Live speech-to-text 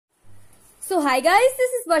So hi guys,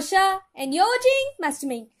 this is Barsha and you're watching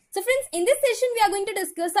Mastering. So friends, in this session we are going to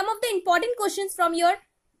discuss some of the important questions from your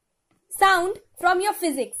sound from your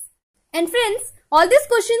physics. And friends, all these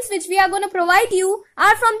questions which we are going to provide you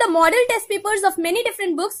are from the model test papers of many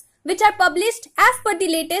different books which are published as per the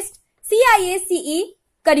latest CISCE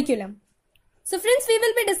curriculum. So friends, we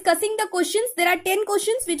will be discussing the questions. There are 10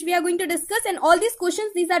 questions which we are going to discuss, and all these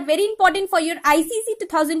questions, these are very important for your ICC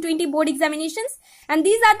 2020 board examinations, and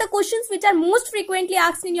these are the questions which are most frequently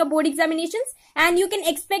asked in your board examinations, and you can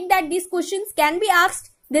expect that these questions can be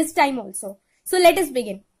asked this time also. So let us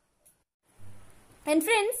begin. And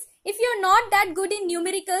friends, if you're not that good in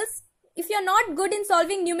numericals, if you're not good in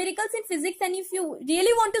solving numericals in physics, and if you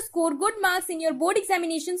really want to score good marks in your board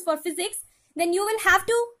examinations for physics, then you will have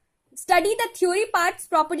to study the theory parts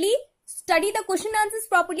properly, study the question answers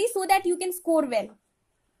properly so that you can score well.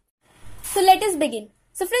 So let us begin.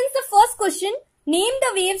 So friends, the first question, name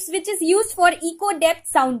the waves which is used for echo depth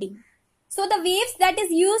sounding. So the waves that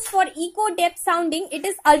is used for echo depth sounding, it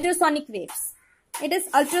is ultrasonic waves. It is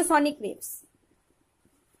ultrasonic waves.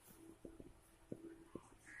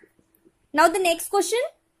 Now the next question,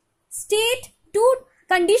 state two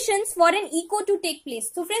conditions for an echo to take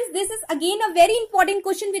place. So friends, this is again a very important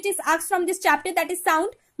question which is asked from this chapter, that is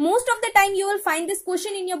sound. Most of the time you will find this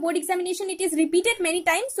question in your board examination. It is repeated many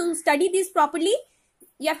times, so study this properly.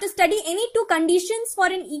 You have to study any two conditions for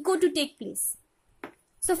an echo to take place.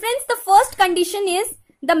 So friends, the first condition is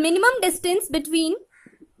the minimum distance between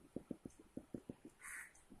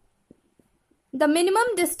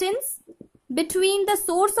the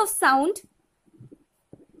source of sound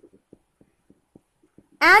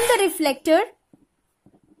and the reflector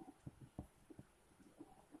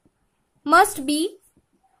must be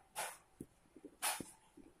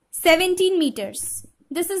 17 meters.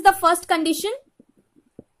 This is the first condition.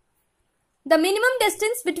 The minimum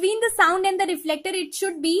distance between the sound and the reflector, it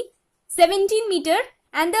should be 17 meter.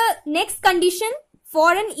 And the next condition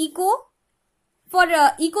for an echo,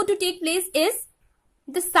 echo to take place is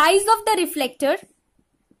the size of the reflector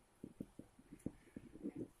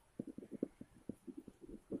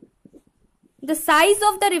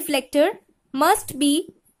must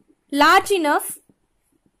be large enough.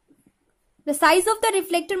 The size of the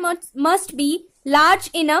reflector must be large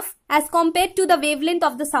enough as compared to the wavelength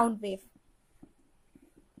of the sound wave.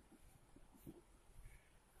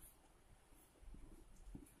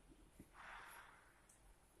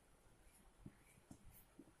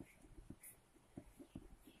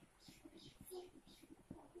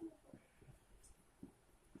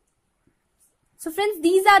 So friends,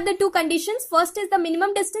 these are the two conditions. First is the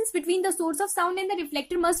minimum distance between the source of sound and the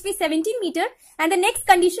reflector must be 17 meter. And the next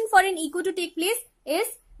condition for an echo to take place is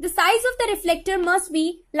the size of the reflector must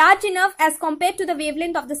be large enough as compared to the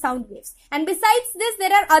wavelength of the sound waves. And besides this,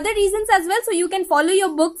 there are other reasons as well, so you can follow your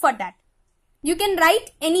book for that. You can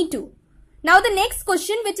write any two. Now the next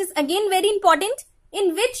question, which is again very important,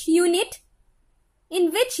 in which unit,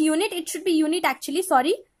 it should be unit actually,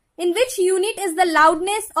 sorry. In which unit is the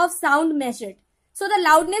loudness of sound measured? So the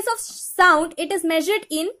loudness of sound, it is measured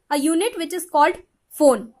in a unit which is called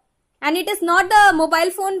phone. And it is not the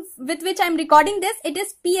mobile phone with which I am recording this. It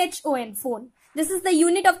is PHON, phone. This is the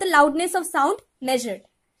unit of the loudness of sound measured.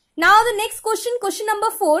 Now the next question, question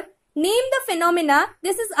number 4. Name the phenomena.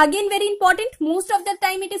 This is again very important. Most of the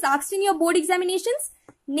time it is asked in your board examinations.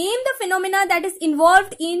 Name the phenomena that is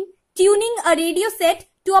involved in tuning a radio set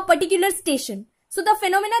to a particular station. So the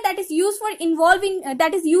phenomena that is used for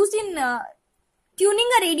tuning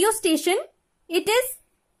a radio station, it is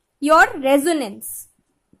your resonance.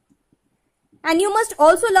 And you must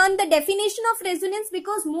also learn the definition of resonance,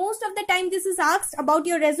 because most of the time this is asked about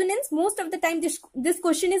your resonance. Most of the time this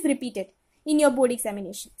question is repeated in your board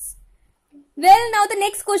examinations. Well, now the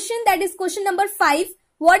next question, that is question number 5.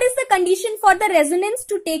 What is the condition for the resonance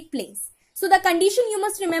to take place? So the condition, you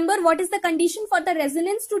must remember, what is the condition for the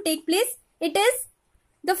resonance to take place? It is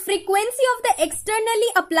the frequency of the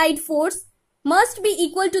externally applied force must be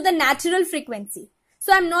equal to the natural frequency.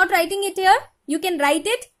 So I'm not writing it here. You can write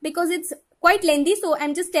it because it's quite lengthy. So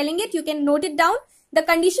I'm just telling it. You can note it down. The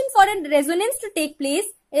condition for a resonance to take place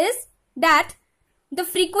is that the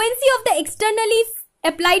frequency of the externally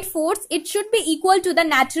applied force, it should be equal to the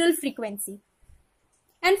natural frequency.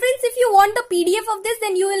 And friends, if you want the PDF of this,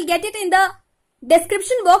 then you will get it in the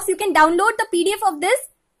description box. You can download the PDF of this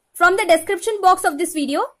from the description box of this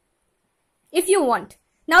video if you want.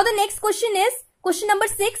 Now the next question is question number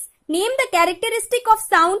 6. Name the characteristic of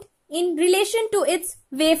sound in relation to its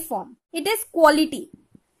waveform. It is quality.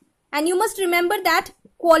 And you must remember that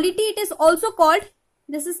quality, it is also called,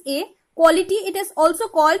 this is A, quality, it is also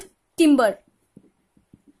called timbre.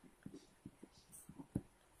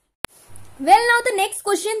 Well, now the next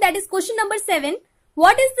question, that is question number 7.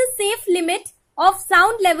 What is the safe limit of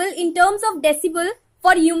sound level in terms of decibel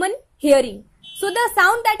for human hearing? So the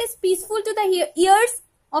sound that is peaceful to the ears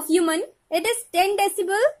of human, it is 10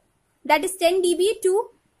 decibel, that is 10 dB to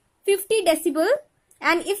 50 decibel.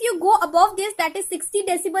 And if you go above this, that is 60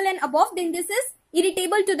 decibel and above, then this is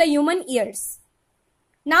irritable to the human ears.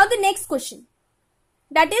 Now the next question,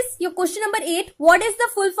 that is your question number 8. What is the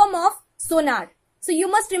full form of sonar? So you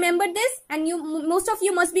must remember this, and most of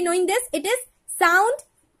you must be knowing this. It is sound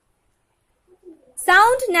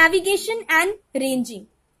navigation and ranging.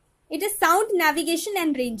 It is sound navigation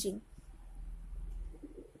and ranging.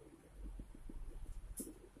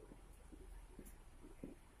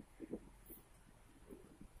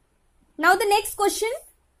 Now the next question,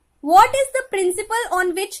 what is the principle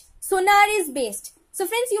on which sonar is based? So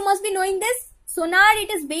friends, you must be knowing this. Sonar,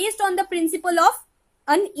 it is based on the principle of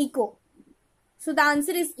an echo. So the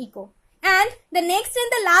answer is echo. And the next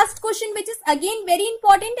and the last question, which is again very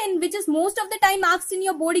important and which is most of the time asked in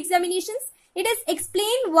your board examinations, it is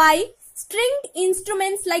explain why stringed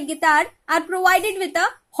instruments like guitar are provided with a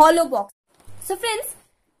hollow box. So friends,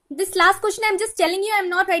 this last question I am just telling you, I am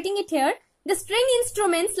not writing it here. The string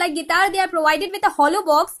instruments like guitar, they are provided with a hollow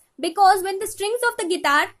box because when the strings of the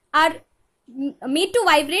guitar are made to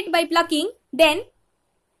vibrate by plucking, then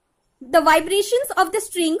the vibrations of the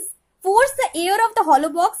strings force the air of the hollow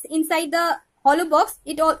box inside the hollow box.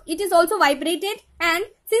 It is also vibrated, and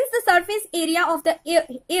since the surface area of the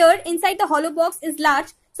air inside the hollow box is large,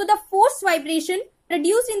 so the forced vibration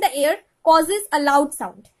produced in the air causes a loud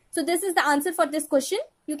sound. So this is the answer for this question.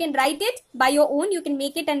 You can write it by your own. You can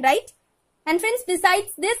make it and write. And friends,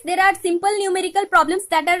 besides this, there are simple numerical problems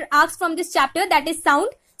that are asked from this chapter, that is sound.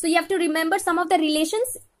 So you have to remember some of the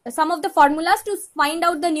relations, some of the formulas to find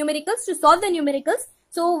out the numericals, to solve the numericals.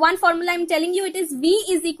 So one formula I am telling you, it is V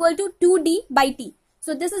is equal to 2D by T.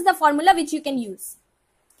 So this is the formula which you can use.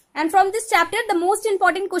 And from this chapter, the most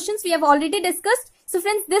important questions we have already discussed. So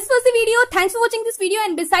friends, this was the video. Thanks for watching this video.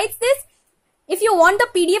 And besides this, if you want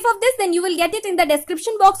the PDF of this, then you will get it in the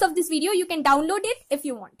description box of this video. You can download it if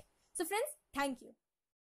you want. So friends, thank you.